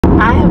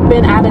I've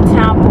been out of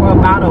town for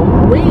about a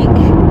week,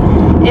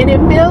 and it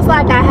feels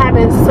like I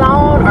haven't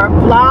sewn or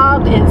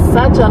vlogged in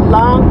such a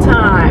long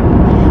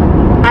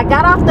time. I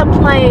got off the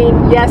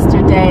plane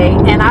yesterday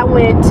and I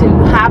went to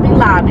Hobby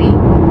Lobby,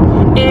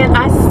 and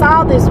I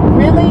saw this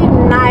really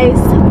nice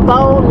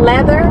faux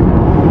leather,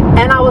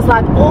 and I was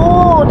like,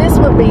 oh, this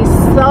would be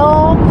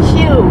so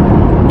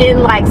cute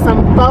in like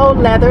some faux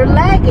leather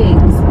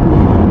leggings.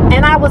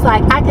 And I was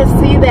like, I could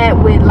see that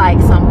with like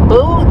some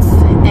boots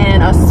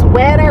and a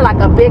sweater, like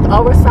a big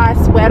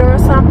oversized sweater or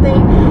something.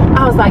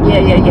 I was like,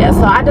 yeah.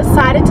 So I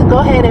decided to go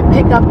ahead and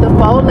pick up the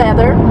faux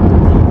leather,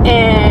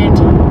 and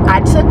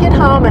I took it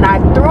home and I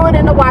threw it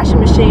in the washing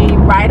machine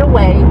right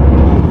away.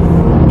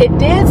 It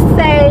did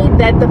say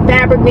that the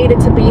fabric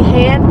needed to be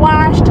hand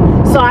washed,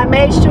 so I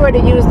made sure to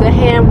use the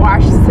hand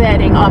wash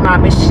setting on my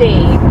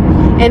machine.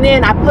 And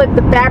then I put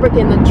the fabric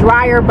in the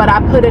dryer, but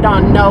I put it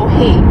on no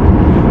heat.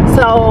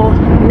 So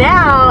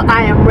now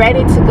I am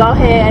ready to go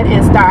ahead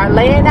and start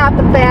laying out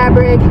the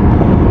fabric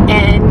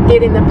and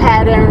getting the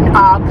pattern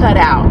all cut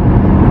out.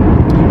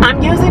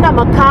 I'm using a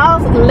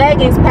McCall's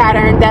leggings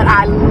pattern that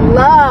I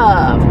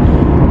love.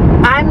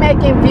 I'm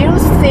making view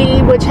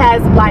C, which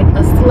has like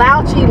a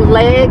slouchy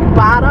leg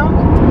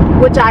bottom,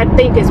 which I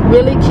think is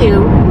really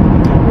cute.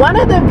 One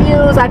of the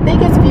views, I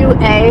think it's view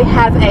A,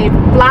 has a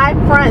fly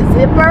front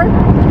zipper,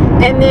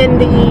 and then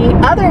the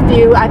other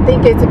view, I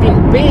think it's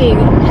view B,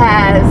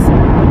 has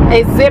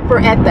a zipper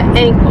at the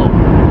ankle.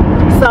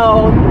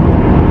 So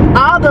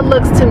all the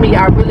looks to me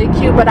are really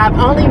cute, but I've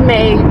only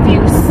made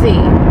view C.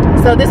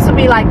 So this will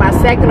be like my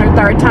second or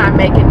third time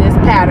making this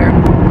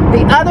pattern.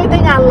 The other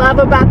thing I love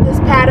about this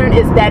pattern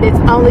is that it's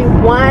only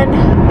one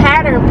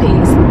pattern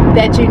piece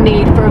that you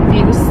need for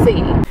view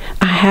C.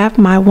 I have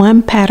my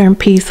one pattern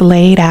piece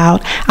laid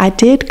out. I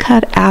did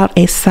cut out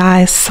a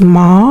size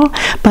small,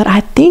 but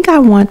I think I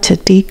want to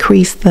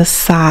decrease the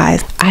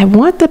size. I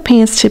want the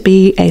pants to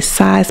be a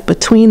size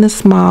between the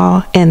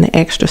small and the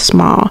extra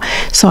small.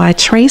 So I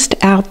traced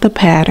out the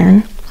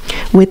pattern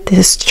with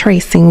this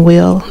tracing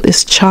wheel,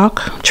 this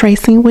chalk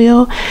tracing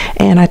wheel,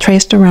 and I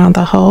traced around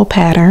the whole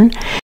pattern.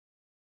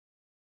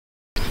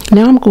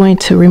 Now I'm going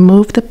to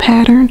remove the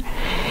pattern,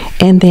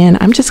 and then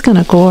I'm just going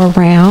to go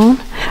around.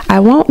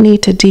 I won't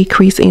need to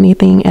decrease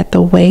anything at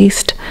the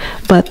waist,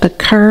 but the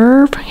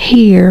curve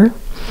here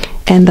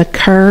and the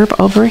curve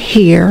over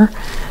here,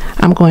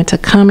 I'm going to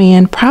come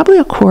in probably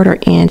a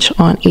 1/4 inch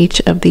on each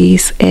of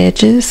these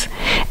edges.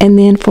 And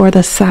then for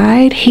the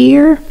side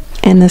here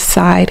and the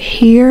side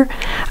here,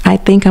 I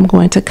think I'm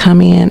going to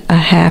come in a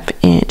 1/2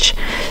 inch.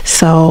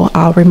 So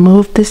I'll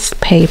remove this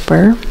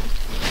paper.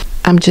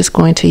 I'm just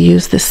going to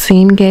use the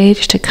seam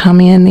gauge to come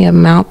in the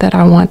amount that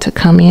I want to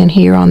come in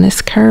here on this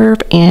curve,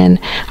 and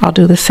I'll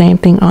do the same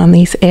thing on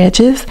these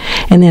edges,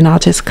 and then I'll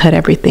just cut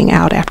everything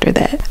out after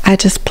that. I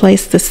just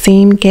placed the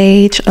seam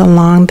gauge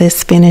along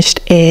this finished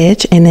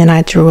edge, and then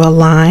I drew a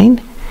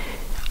line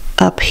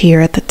up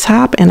here at the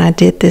top, and I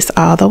did this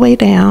all the way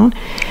down.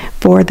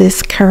 For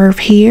this curve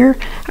here,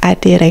 I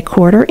did a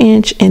 1/4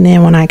 inch, and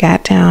then when I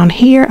got down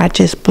here, I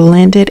just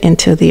blended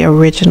into the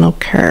original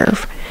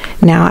curve.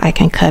 Now I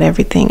can cut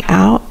everything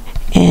out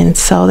and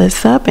sew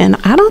this up, and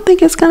I don't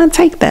think it's going to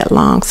take that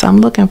long, so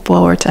I'm looking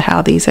forward to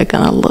how these are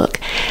going to look.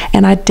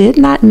 And I did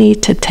not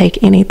need to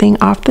take anything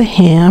off the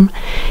hem,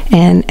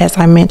 and as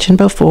I mentioned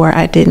before,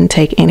 I didn't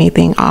take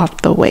anything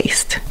off the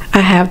waist.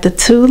 I have the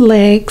 2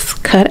 legs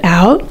cut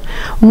out.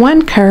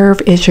 One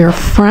curve is your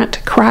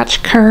front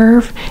crotch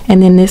curve,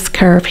 and then this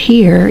curve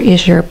here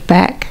is your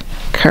back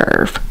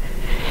curve.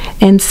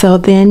 And so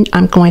then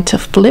I'm going to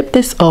flip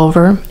this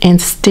over and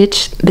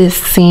stitch this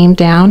seam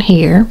down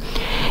here,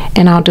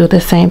 and I'll do the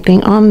same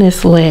thing on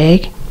this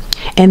leg.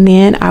 And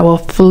then I will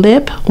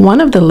flip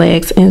one of the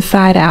legs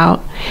inside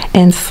out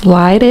and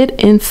slide it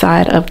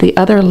inside of the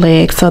other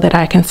leg so that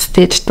I can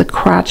stitch the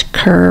crotch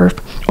curve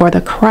or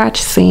the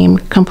crotch seam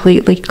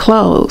completely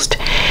closed.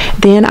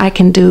 Then I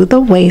can do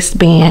the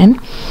waistband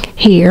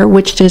here,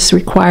 which just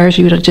requires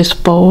you to just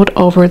fold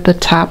over the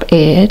top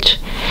edge,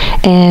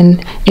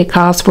 and it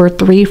calls for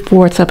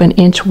 3/4 of an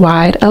inch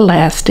wide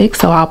elastic,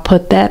 so I'll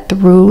put that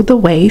through the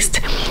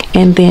waist,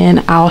 and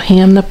then I'll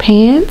hem the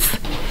pants,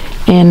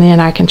 and then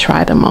I can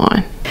try them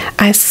on.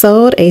 I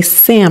sewed a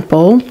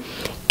sample,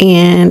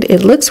 and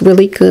it looks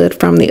really good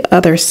from the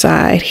other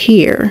side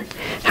here.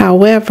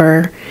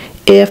 However,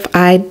 if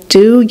I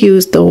do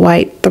use the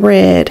white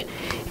thread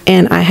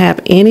and I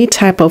have any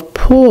type of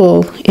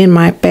pull in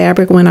my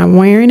fabric when I'm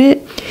wearing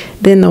it,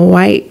 then the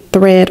white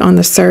thread on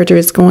the serger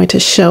is going to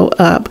show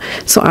up.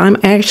 So I'm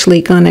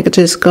actually going to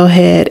just go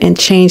ahead and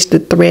change the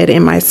thread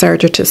in my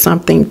serger to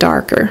something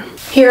darker.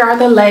 Here are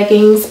the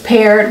leggings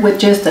paired with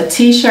just a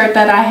t-shirt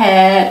that I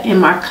had in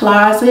my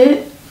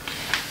closet.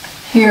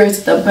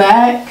 Here's the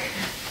back.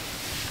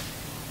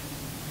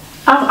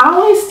 I'm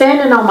always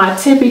standing on my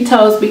tippy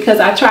toes because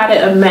I try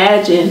to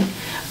imagine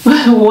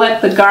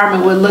what the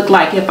garment would look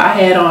like if I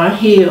had on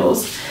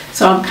heels.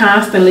 So I'm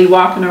constantly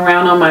walking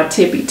around on my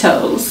tippy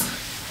toes.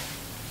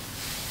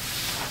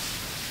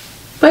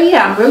 But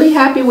yeah, I'm really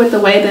happy with the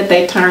way that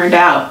they turned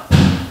out.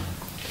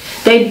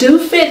 They do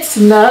fit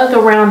snug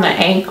around the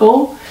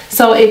ankle.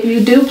 So if you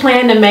do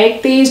plan to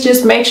make these,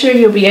 just make sure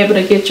you'll be able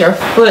to get your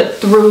foot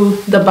through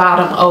the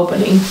bottom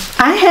opening.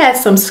 I had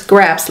some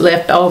scraps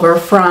left over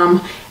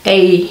from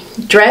a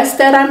dress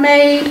that I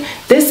made.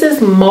 This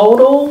is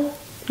modal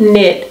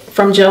knit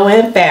from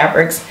Joann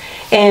Fabrics,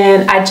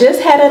 and I just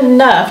had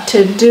enough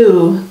to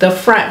do the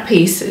front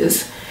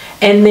pieces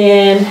and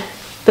then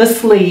the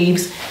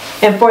sleeves.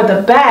 And for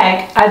the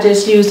back, I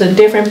just used a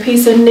different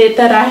piece of knit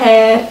that I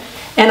had,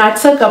 and I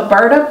took a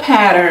Burda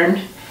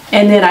pattern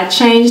and then I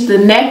changed the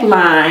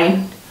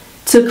neckline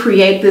to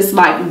create this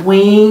like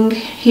wing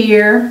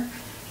here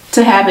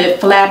to have it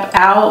flap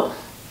out,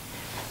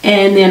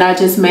 and then I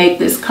just made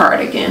this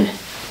cardigan.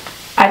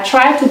 I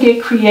tried to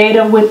get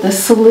creative with the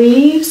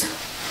sleeves,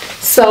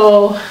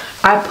 so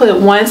I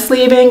put one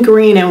sleeve in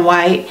green and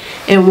white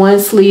and one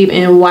sleeve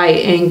in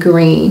white and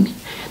green.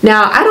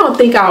 Now I don't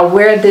think I'll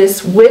wear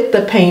this with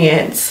the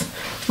pants,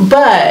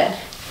 but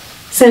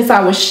since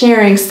I was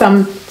sharing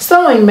some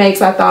sewing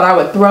makes, I thought I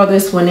would throw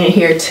this one in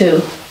here too,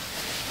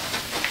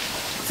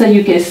 so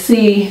you can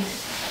see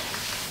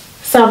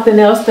something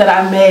else that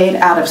I made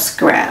out of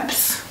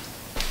scraps.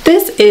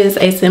 This is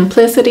a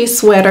simplicity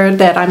sweater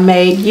that I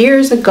made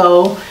years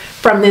ago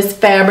from this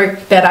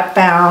fabric that I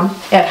found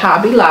at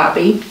Hobby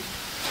Lobby.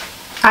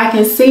 I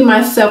can see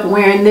myself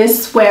wearing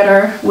this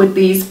sweater with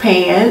these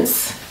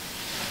pants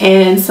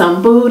and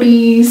some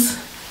booties.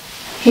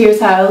 Here's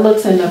how it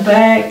looks in the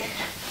back.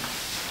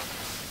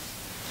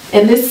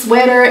 And this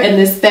sweater and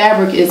this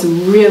fabric is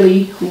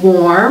really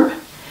warm.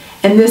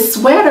 And this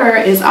sweater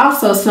is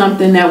also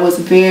something that was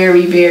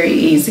very, very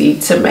easy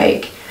to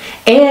make.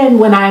 And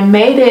when I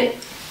made it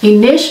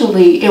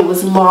initially, it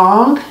was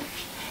long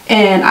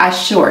and I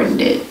shortened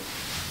it.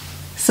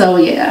 So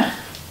yeah.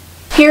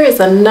 Here is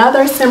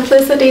another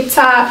simplicity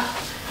top.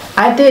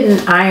 I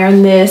didn't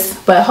iron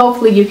this, but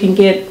hopefully you can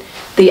get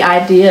the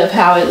idea of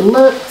how it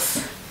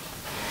looks.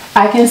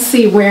 I can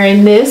see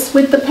wearing this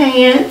with the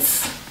pants.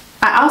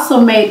 I also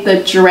made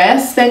the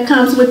dress that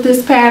comes with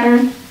this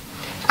pattern.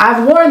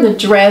 I've worn the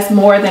dress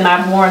more than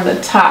I've worn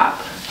the top,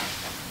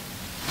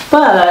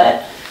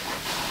 but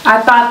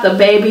I thought the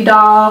baby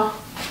doll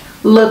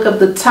look of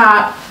the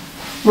top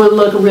would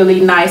look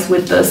really nice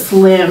with the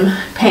slim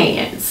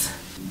pants.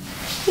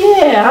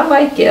 Yeah, I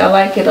like it. I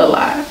like it a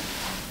lot.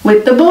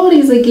 With the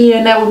booties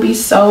again, that would be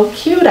so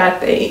cute, I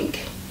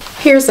think.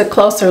 Here's a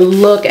closer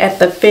look at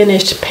the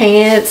finished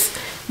pants.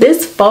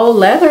 This faux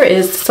leather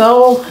is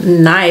so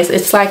nice.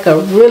 It's like a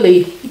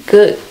really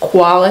good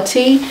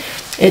quality.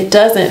 It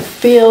doesn't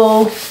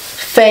feel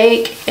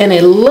fake and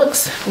it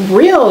looks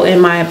real in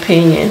my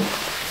opinion.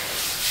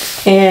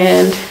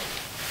 And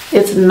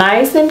it's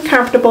nice and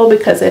comfortable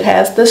because it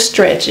has the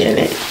stretch in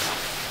it.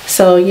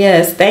 So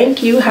yes,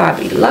 thank you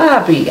Hobby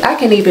Lobby. I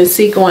can even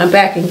see going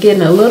back and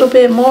getting a little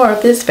bit more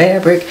of this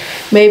fabric.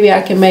 Maybe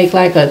I can make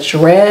like a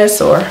dress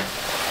or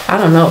I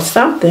don't know,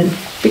 something,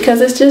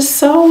 because it's just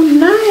so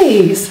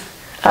nice.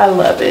 I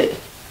love it.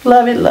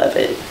 Love it, love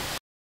it.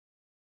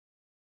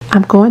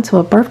 I'm going to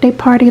a birthday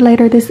party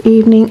later this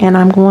evening and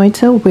I'm going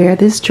to wear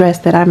this dress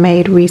that I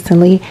made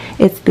recently.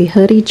 It's the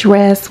hoodie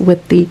dress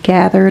with the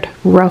gathered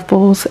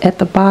ruffles at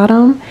the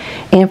bottom.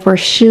 And for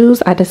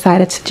shoes, I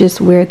decided to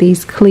just wear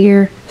these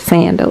clear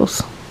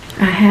sandals.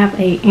 I have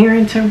an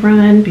errand to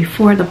run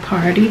before the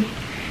party.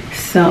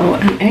 So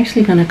I'm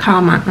actually going to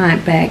call my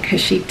aunt back because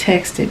she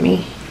texted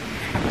me.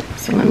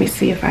 So let me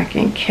see if I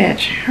can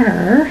catch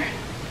her,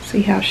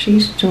 see how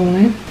she's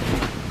doing.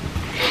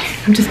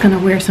 I'm just gonna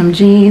wear some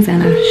jeans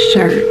and a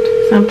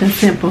shirt, something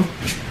simple.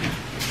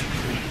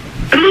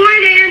 Good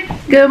morning.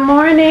 Good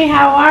morning,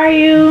 how are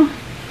you?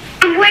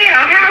 I'm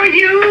well, how are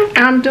you?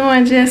 I'm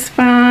doing just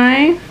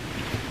fine.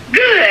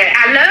 Good,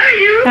 I love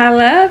you. I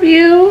love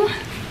you.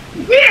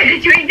 Yeah,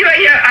 did you enjoy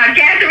your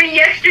gathering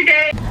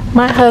yesterday?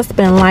 My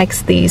husband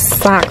likes these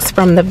socks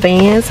from the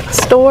Vans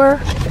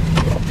store.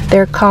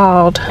 They're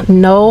called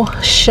No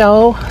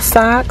Show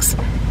socks,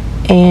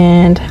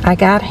 and I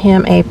got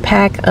him a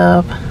pack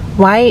of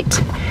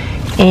white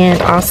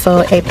and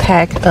also a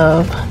pack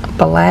of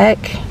black,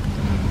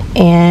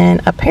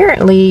 and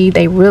apparently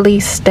they really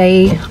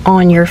stay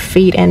on your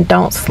feet and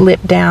don't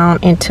slip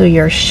down into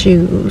your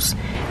shoes.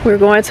 We're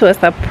going to a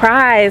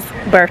surprise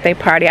birthday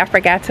party. I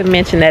forgot to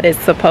mention that it's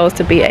supposed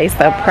to be a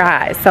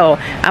surprise, so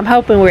I'm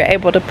hoping we're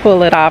able to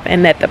pull it off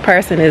and that the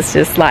person is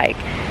just like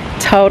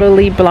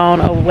totally blown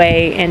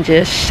away and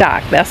just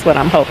shocked. That's what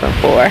I'm hoping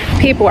for.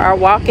 People are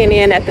walking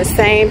in at the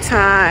same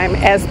time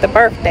as the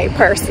birthday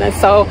person,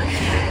 so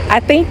I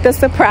think the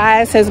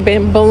surprise has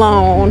been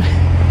blown.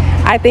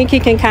 I think he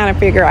can kind of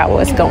figure out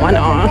what's going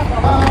on.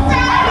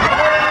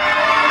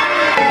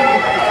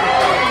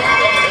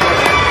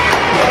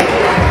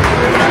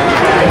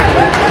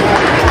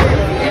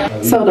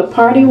 So the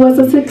party was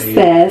a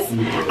success.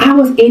 I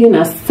was eating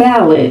a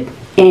salad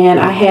and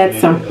I had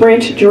some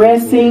French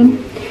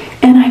dressing,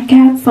 and I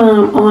got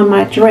some on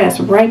my dress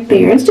right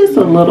there. It's just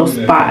a little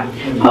spot.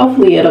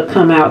 Hopefully it'll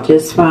come out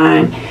just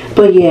fine.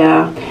 But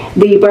yeah,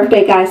 the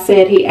birthday guy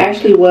said he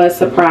actually was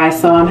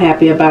surprised, so I'm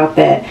happy about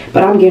that.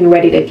 But I'm getting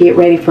ready to get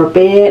ready for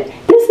bed.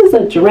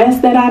 is a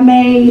dress that I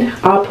made.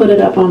 I'll put it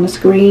up on the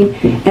screen.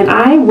 And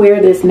I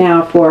wear this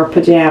now for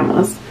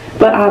pajamas.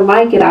 But I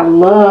like it. I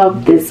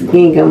love this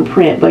gingham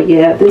print. But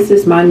yeah, this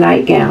is my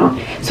nightgown.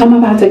 So I'm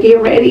about to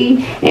get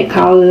ready and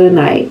call it a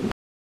night.